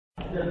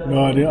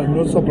No, I'm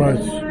not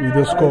surprised with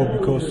the score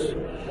because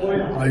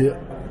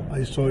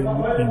I saw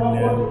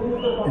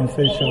in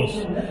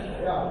Seychelles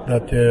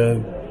that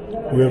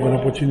we have an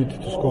opportunity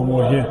to score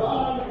more here.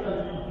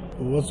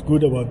 What's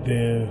good about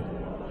the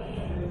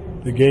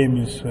game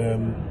is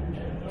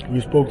we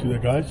spoke to the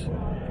guys.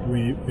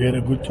 We had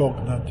a good talk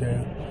that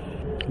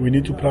we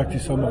need to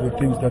practice some of the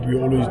things that we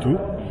always do,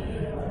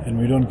 and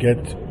we don't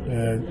get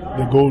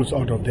the goals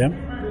out of them.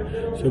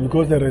 So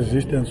because the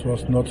resistance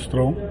was not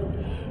strong,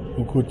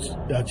 we could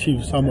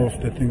achieve some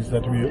of the things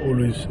that we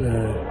always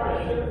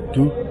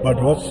do. But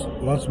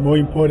what's more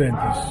important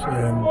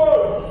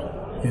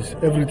is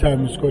every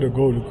time we scored a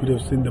goal, you could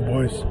have seen the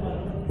boys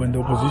when the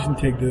opposition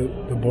take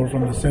the ball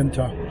from the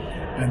center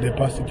and they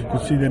pass it. You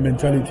could see the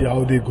mentality,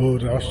 how they go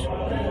rush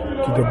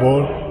to the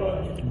ball.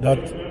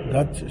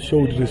 That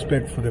showed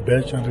respect for the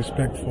bench and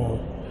respect for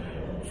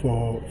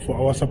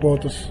our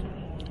supporters,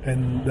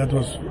 and that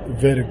was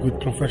very good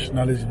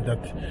professionalism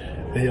that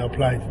they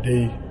applied.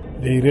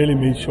 They really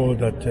made sure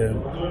that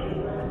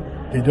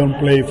they don't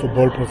play for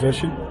ball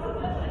possession,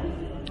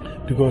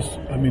 because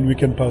we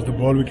can pass the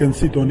ball, we can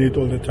sit on it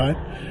all the time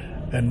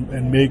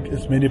and make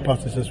as many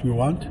passes as we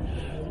want,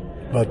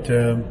 but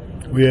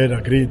we had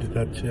agreed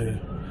that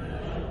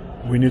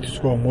we need to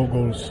score more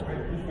goals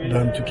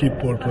than to keep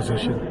ball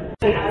possession.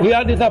 We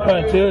are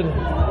disappointed,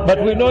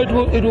 but we know it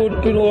would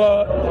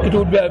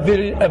be a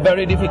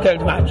very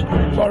difficult match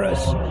for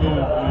us.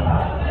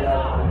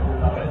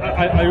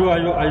 Are you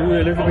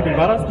a little bit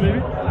embarrassed,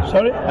 maybe?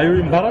 Sorry? Are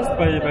you embarrassed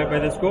by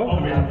the score?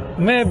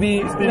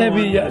 Maybe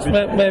yes,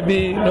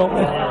 maybe no.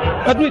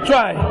 But we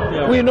try.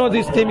 Yeah. We know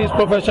this team is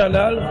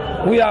professional.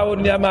 We are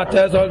only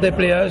amateurs. All the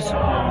players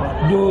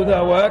do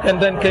the work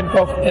and then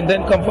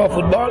come for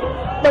football.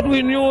 But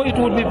we knew it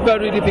would be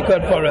very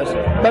difficult for us.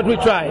 But we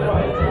tried.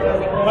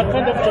 What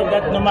kind of job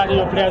that normally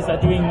your players are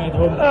doing at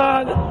home?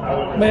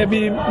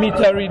 Maybe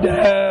meter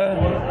reader,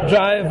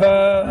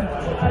 driver.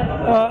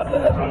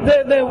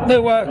 They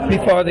work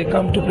before they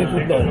come to play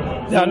football.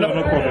 They are not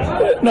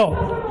professional. No,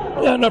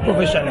 they are not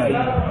professional.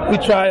 We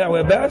try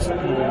our best,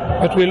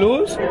 but we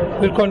lose.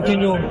 We'll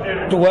continue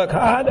to work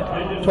hard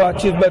to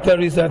achieve better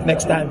results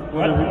next time.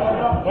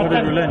 What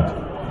did you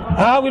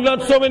learn? We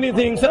learned so many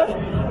things.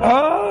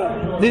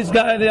 These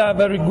guys, they are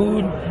very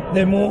good.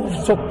 They move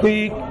so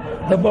quick.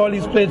 The ball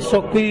is played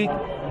so quick.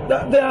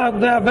 They are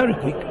very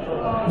quick.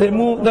 The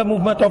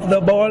movement of the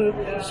ball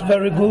is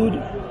very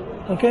good.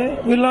 Okay,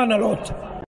 we learn a lot.